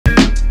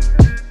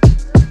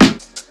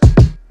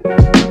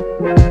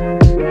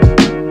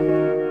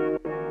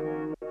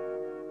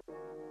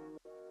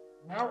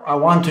I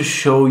want to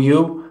show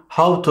you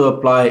how to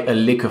apply a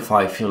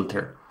Liquify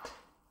filter.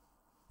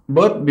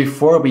 But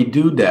before we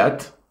do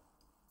that,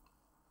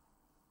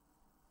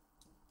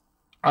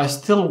 I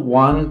still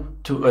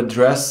want to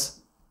address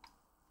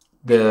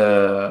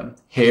the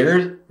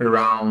hair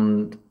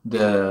around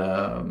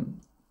the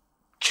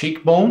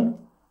cheekbone.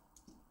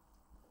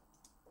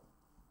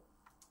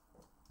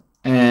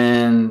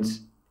 And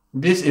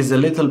this is a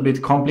little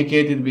bit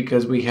complicated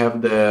because we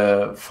have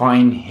the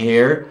fine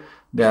hair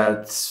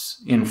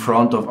that's in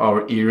front of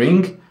our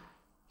earring.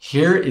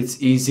 Here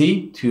it's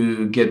easy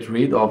to get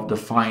rid of the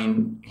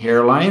fine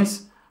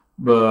hairlines,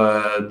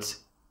 but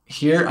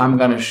here I'm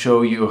going to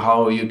show you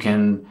how you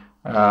can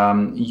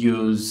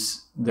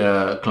use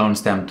the clone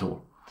stamp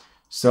tool.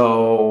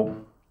 So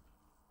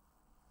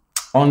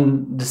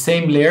on the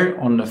same layer,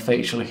 on the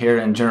facial hair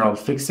and general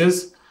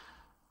fixes,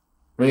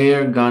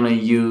 we're gonna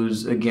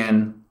use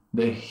again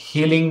the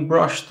healing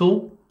brush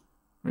tool.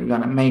 We're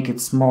gonna make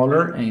it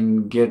smaller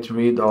and get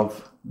rid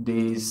of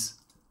these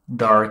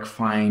dark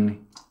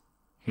fine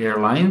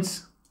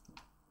hairlines.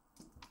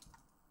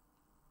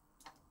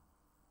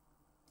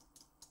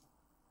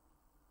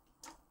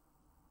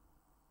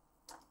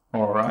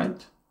 All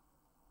right.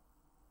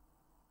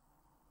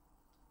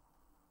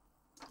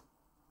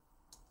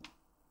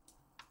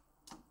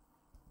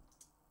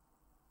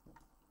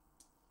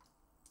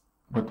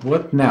 But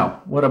what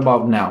now? What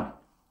about now?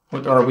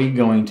 What are we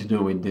going to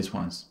do with these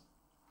ones?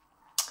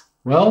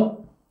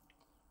 Well,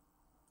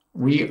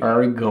 we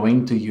are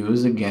going to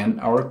use again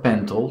our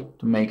pen tool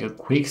to make a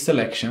quick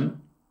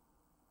selection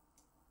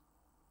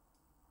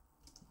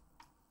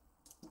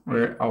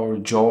where our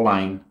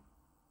jawline,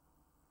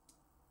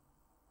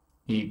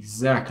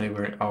 exactly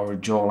where our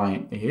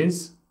jawline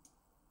is.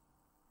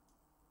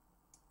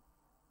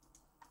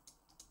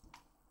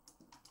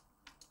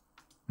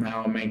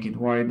 Now make it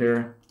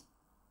wider.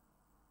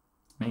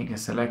 Make a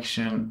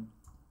selection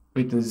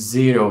with a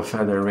 0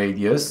 feather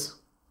radius.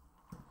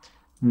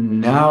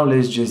 Now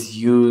let's just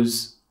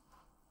use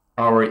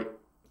our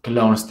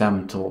clone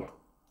stamp tool.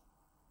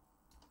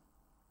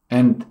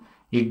 And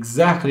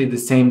exactly the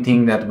same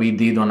thing that we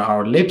did on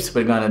our lips,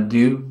 we're gonna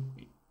do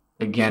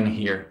again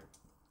here.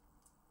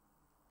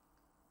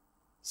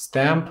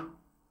 Stamp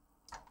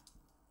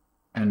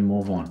and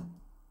move on.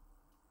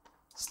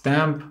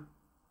 Stamp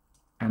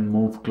and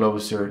move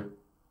closer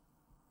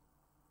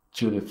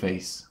to the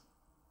face.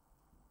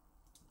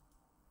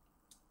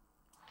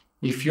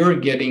 If you're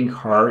getting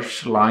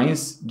harsh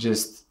lines,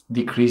 just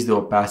decrease the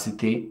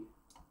opacity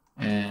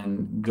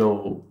and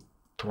go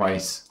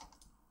twice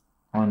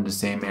on the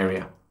same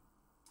area.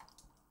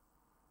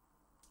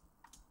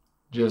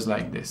 Just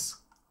like this.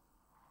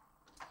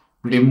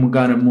 We're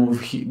gonna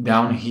move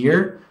down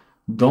here.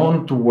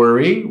 Don't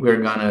worry,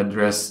 we're gonna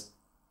address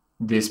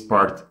this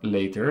part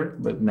later,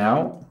 but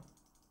now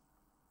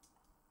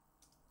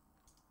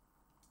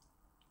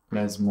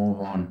let's move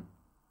on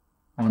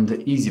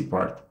the easy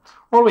part.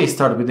 Always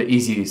start with the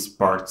easiest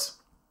parts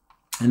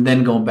and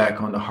then go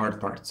back on the hard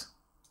parts.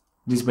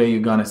 This way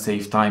you're gonna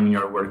save time in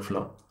your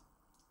workflow.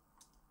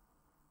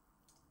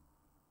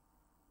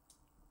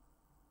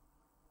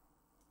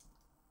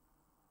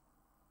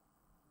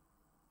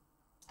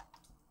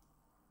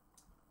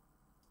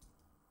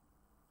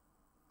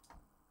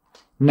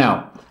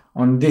 Now,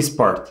 on this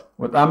part,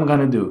 what I'm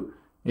gonna do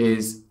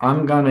is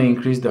I'm gonna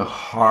increase the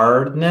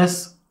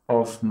hardness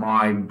of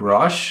my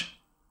brush.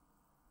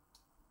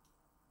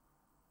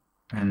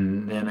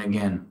 And then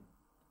again,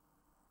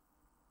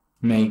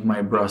 make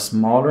my brush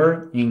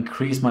smaller,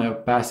 increase my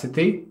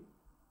opacity.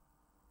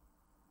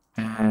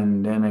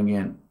 And then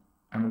again,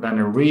 I'm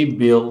gonna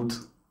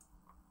rebuild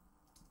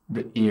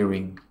the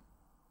earring.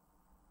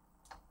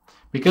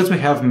 Because we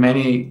have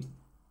many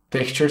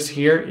textures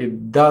here,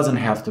 it doesn't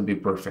have to be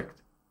perfect.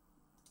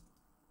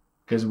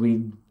 Because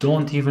we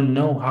don't even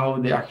know how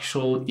the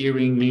actual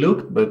earring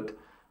looked, but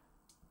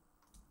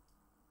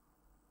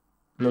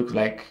looks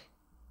like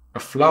a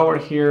flower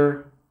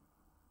here.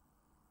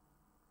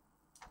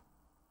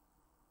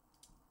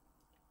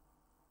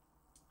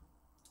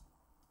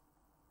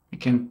 We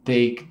can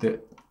take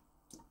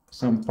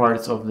some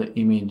parts of the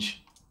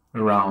image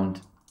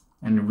around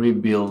and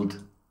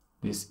rebuild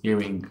this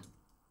earring.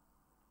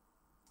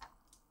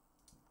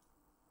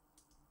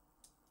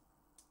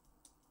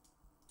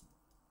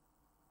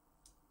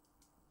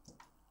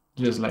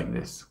 Just like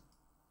this.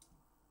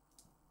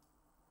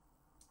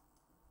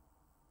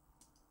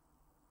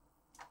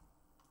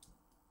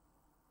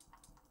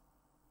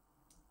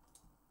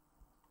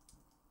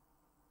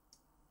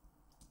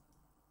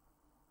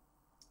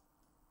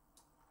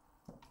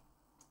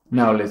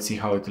 Now let's see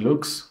how it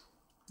looks.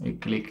 I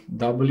click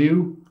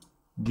W,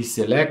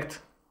 deselect,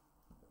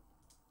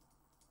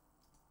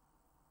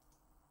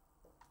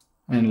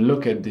 and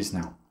look at this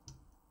now.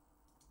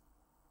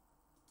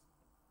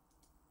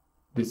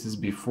 This is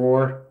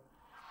before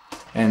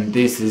and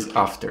this is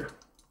after.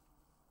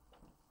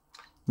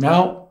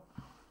 Now,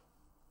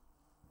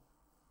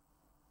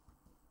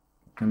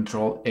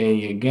 Control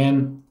A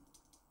again,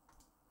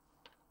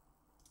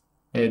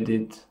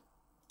 edit,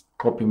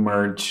 copy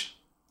merge,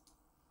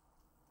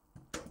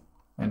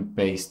 and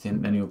paste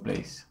in the new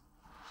place.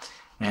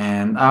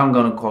 And I'm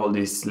gonna call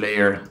this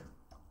layer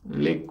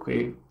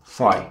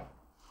Liquify.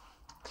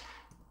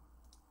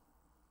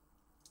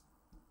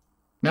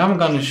 Now I'm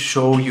gonna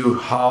show you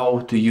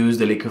how to use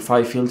the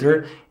Liquify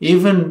filter,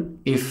 even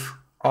if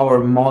our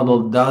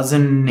model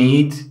doesn't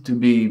need to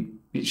be,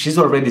 she's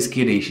already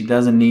skitty, she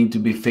doesn't need to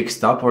be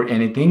fixed up or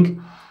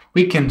anything.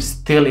 We can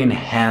still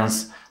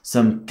enhance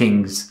some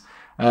things.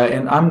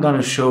 And I'm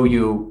gonna show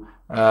you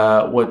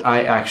what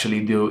I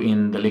actually do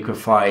in the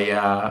Liquify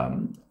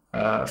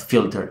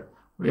filter.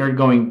 We are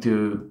going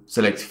to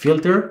select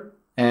filter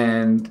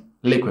and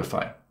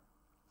Liquify.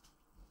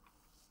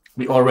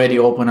 We already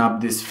open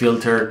up this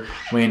filter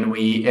when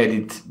we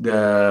edit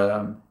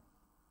the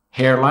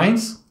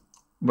hairlines,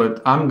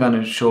 but I'm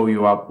gonna show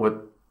you up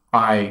what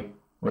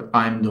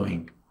I'm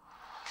doing.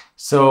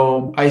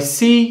 So I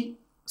see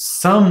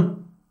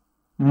some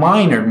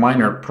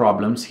minor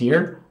problems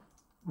here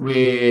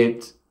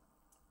with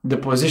the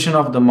position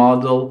of the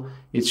model.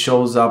 It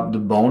shows up the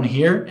bone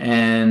here,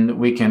 and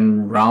we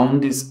can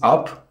round this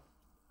up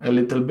a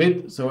little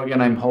bit. So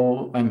again,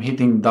 I'm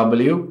hitting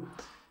W.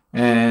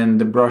 And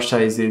the brush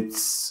size,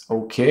 it's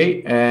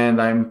okay,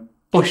 and I'm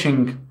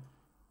pushing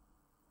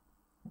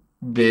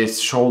this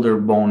shoulder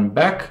bone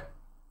back,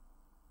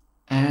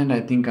 and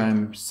I think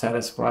I'm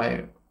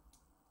satisfied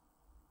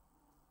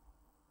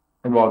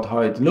about how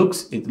it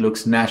looks. It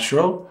looks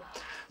natural.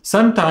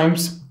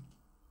 Sometimes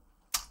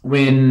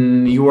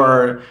when you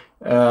are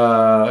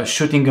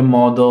shooting a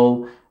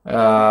model,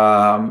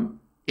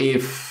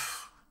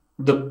 if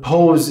the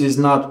pose is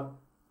not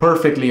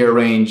perfectly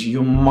arranged,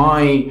 you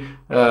might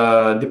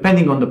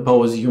depending on the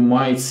pose, you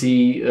might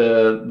see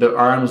the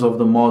arms of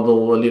the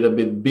model a little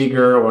bit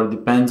bigger, or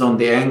depends on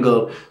the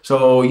angle.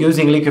 So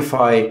using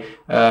Liquify,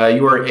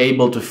 you are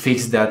able to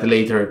fix that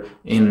later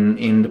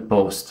in the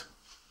post.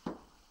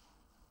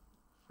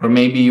 Or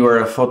maybe you are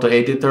a photo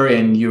editor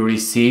and you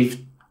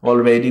received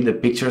already the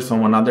pictures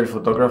from another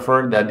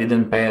photographer that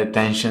didn't pay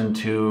attention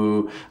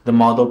to the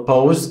model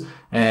pose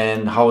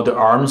and how the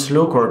arms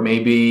look, or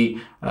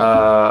maybe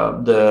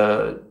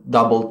the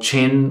double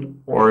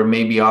chin, or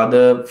maybe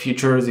other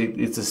features.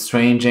 It's a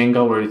strange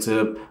angle, or it's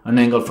an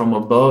angle from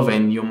above,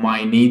 and you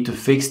might need to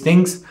fix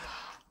things.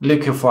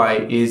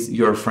 Liquify is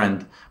your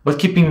friend, but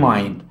keep in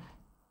mind,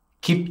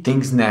 keep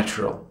things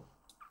natural.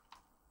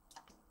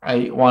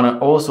 I want to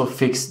also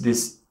fix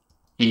this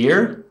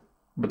ear,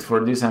 but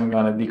for this I'm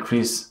gonna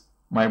decrease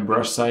my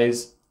brush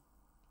size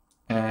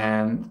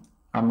and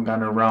I'm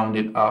gonna round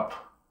it up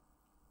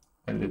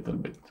a little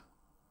bit.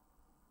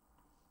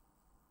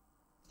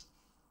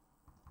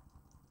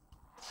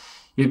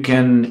 You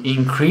can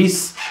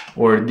increase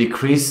or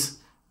decrease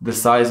the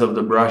size of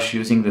the brush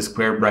using the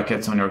square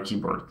brackets on your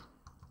keyboard.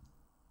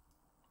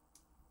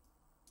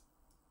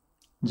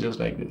 Just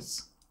like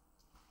this.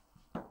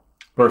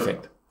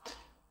 Perfect.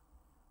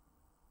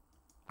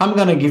 I'm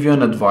gonna give you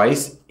an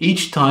advice.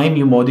 Each time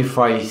you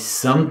modify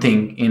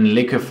something in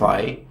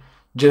Liquify,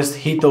 just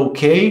hit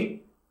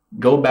OK,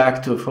 go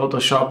back to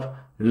Photoshop,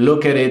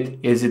 look at it.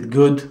 Is it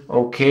good?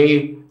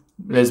 Okay.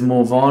 Let's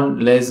move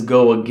on. Let's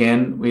go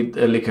again with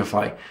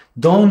Liquify.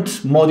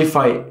 Don't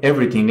modify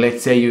everything.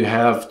 Let's say you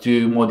have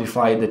to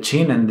modify the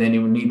chin and then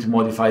you need to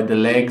modify the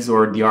legs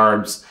or the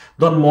arms.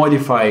 Don't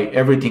modify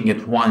everything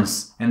at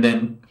once and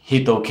then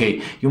hit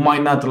OK. You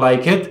might not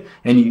like it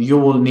and you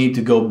will need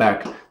to go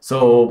back.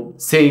 So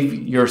save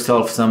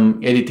yourself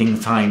some editing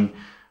time,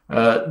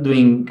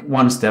 doing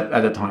one step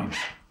at a time.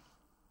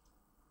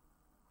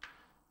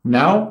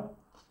 Now,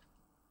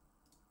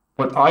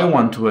 what I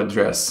want to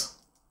address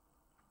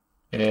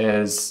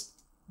is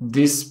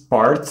this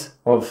part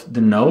of the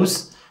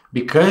nose,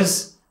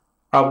 because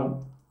I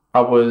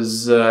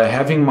was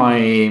having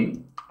my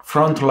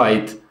front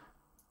light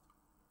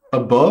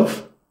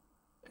above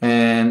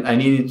and I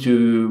needed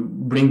to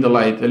bring the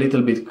light a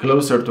little bit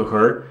closer to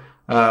her.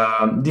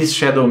 This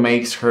shadow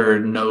makes her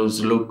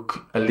nose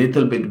look a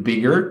little bit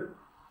bigger,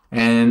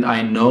 and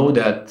I know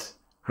that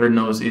her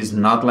nose is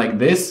not like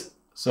this.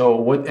 So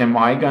what am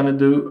I gonna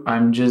do?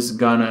 I'm just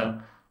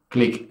gonna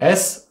click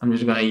S. I'm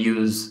just gonna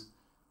use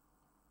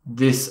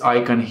this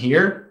icon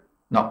here.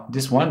 No,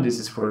 this one. This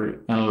is for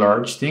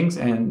enlarge things,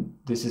 and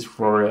this is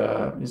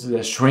for this is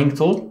a shrink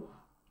tool.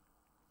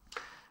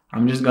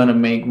 I'm just gonna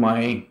make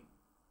my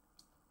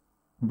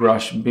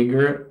brush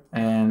bigger,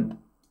 and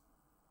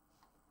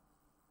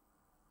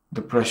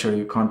the pressure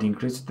you can't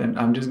increase. Then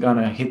I'm just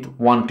gonna hit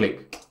one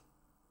click.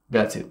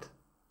 That's it.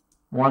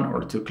 1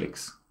 or 2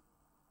 clicks,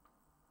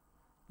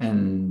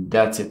 and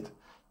that's it.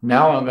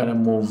 Now I'm gonna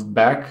move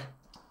back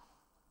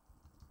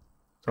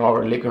to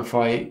our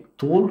Liquify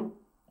tool,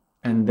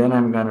 and then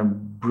I'm gonna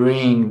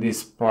bring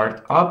this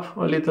part up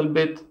a little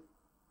bit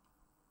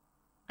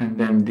and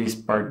then this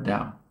part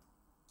down.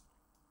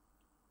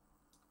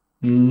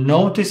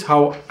 Notice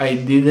how I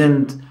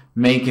didn't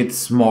make it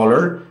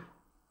smaller.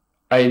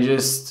 I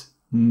just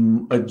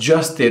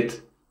adjust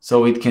it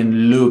so it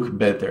can look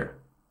better.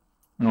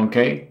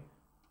 Okay,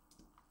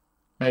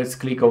 let's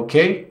click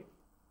OK.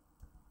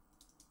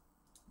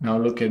 Now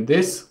look at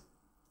this,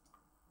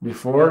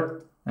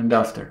 before and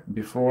after,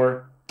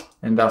 before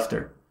and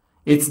after.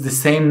 It's the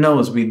same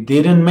nose. We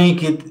didn't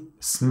make it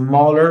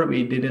smaller.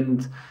 We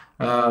didn't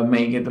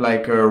make it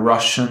like a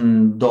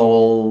Russian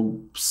doll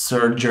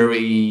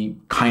surgery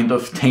kind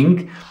of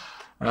thing.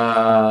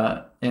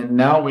 And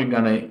now we're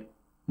gonna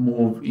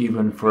move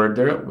even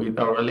further with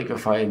our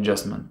Liquify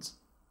adjustments.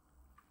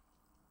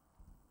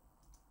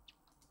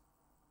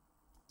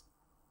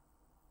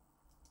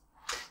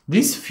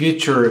 This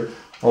future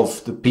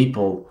of the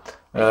people,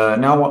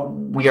 now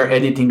we are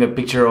editing a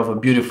picture of a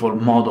beautiful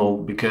model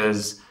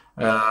because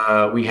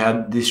we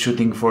had this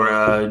shooting for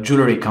a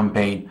jewelry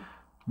campaign.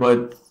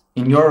 But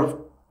in your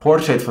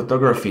portrait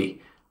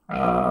photography,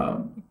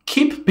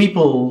 keep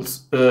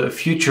people's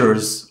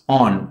futures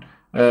on,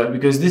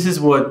 because this is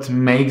what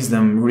makes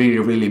them really,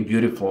 really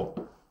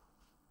beautiful.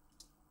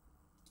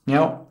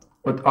 Now,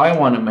 what I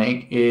want to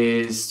make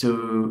is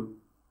to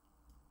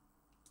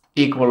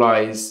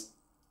equalize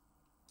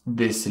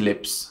these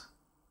lips.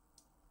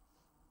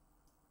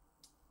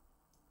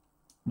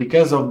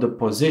 Because of the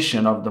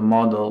position of the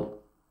model,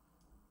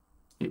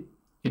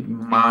 it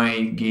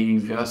might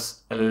give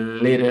us a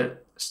little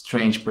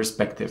strange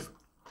perspective.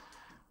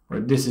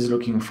 But this is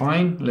looking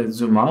fine. Let's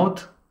zoom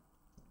out.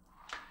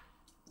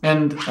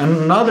 And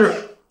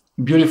another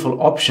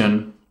beautiful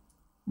option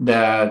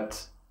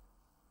that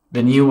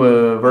the new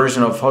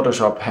version of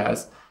Photoshop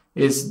has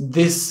is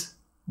this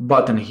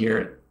button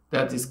here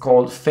that is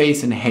called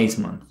Face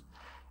Enhancement.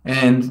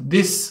 And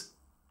this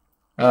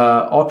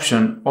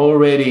option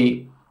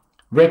already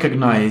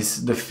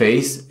recognizes the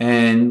face,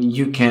 and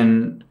you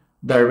can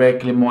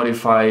directly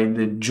modify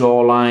the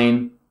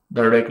jawline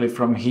directly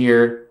from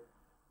here.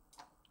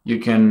 You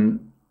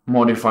can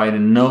modify the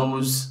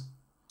nose.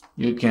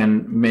 You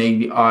can make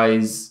the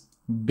eyes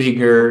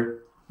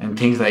bigger and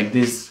things like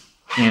this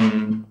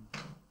in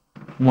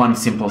one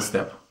simple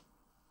step.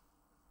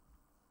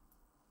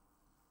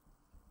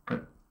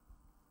 But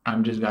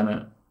I'm just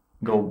gonna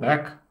go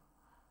back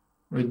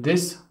with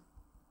this.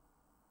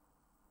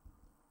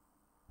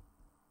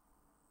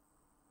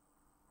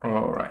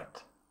 All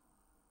right.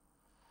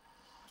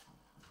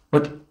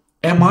 What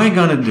am I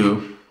gonna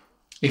do?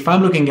 If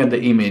I'm looking at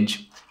the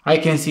image, I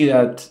can see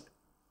that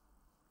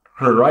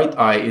her right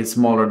eye is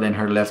smaller than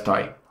her left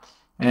eye.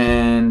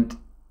 And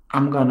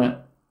I'm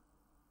gonna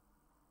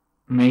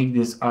make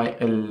this eye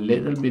a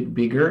little bit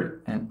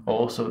bigger, and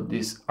also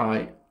this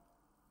eye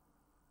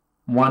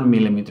 1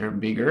 millimeter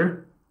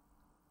bigger.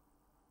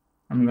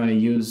 I'm gonna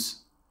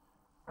use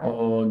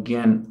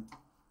again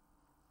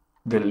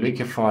the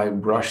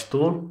Liquify brush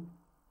tool.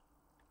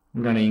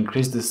 I'm gonna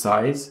increase the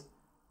size,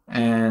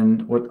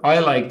 and what I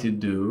like to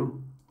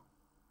do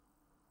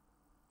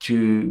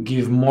to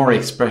give more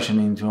expression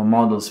into a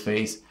model's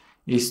face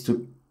is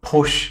to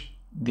push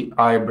the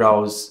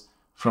eyebrows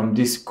from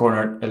this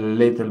corner a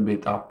little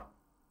bit up,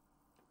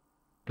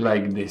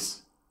 like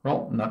this.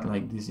 Well, not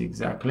like this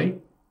exactly,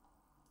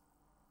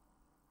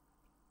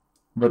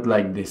 but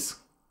like this.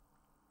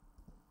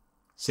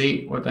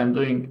 See what I'm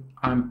doing?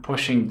 I'm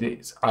pushing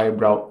this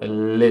eyebrow a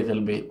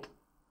little bit.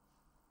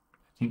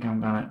 I think I'm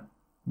gonna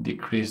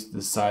decrease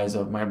the size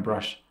of my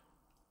brush.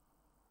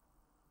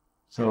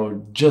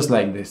 So just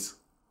like this.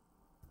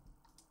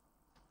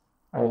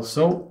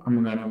 Also,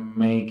 I'm gonna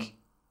make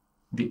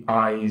the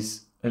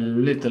eyes a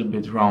little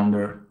bit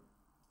rounder.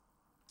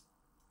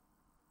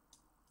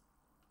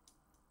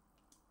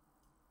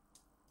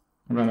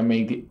 I'm gonna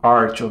make the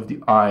arch of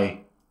the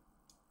eye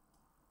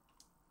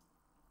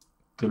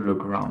to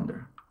look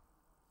rounder.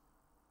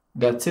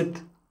 That's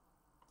it.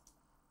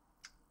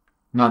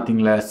 Nothing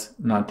less,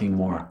 nothing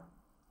more.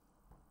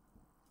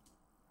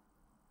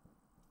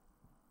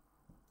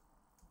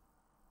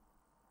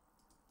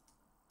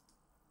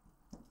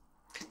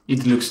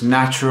 It looks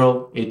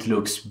natural, it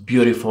looks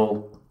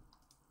beautiful.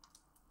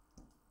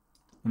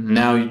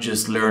 Now you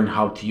just learn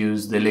how to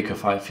use the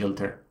Liquify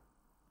filter.